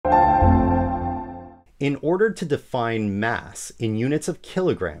In order to define mass in units of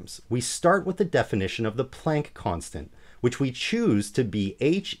kilograms, we start with the definition of the Planck constant, which we choose to be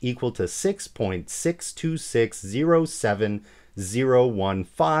h equal to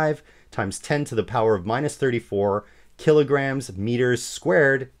 6.62607,015 times 10 to the power of minus 34 kilograms meters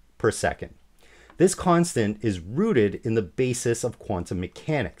squared per second. This constant is rooted in the basis of quantum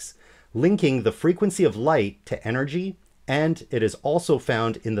mechanics, linking the frequency of light to energy, and it is also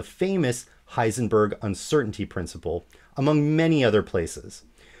found in the famous Heisenberg uncertainty principle, among many other places.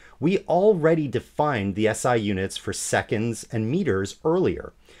 We already defined the SI units for seconds and meters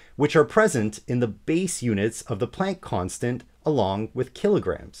earlier, which are present in the base units of the Planck constant along with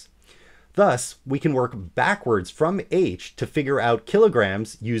kilograms. Thus, we can work backwards from h to figure out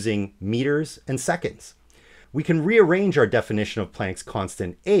kilograms using meters and seconds. We can rearrange our definition of Planck's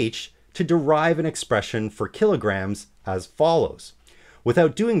constant h to derive an expression for kilograms as follows.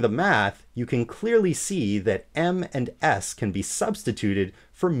 Without doing the math, you can clearly see that m and s can be substituted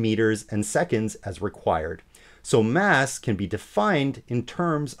for meters and seconds as required. So mass can be defined in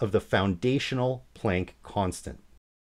terms of the foundational Planck constant.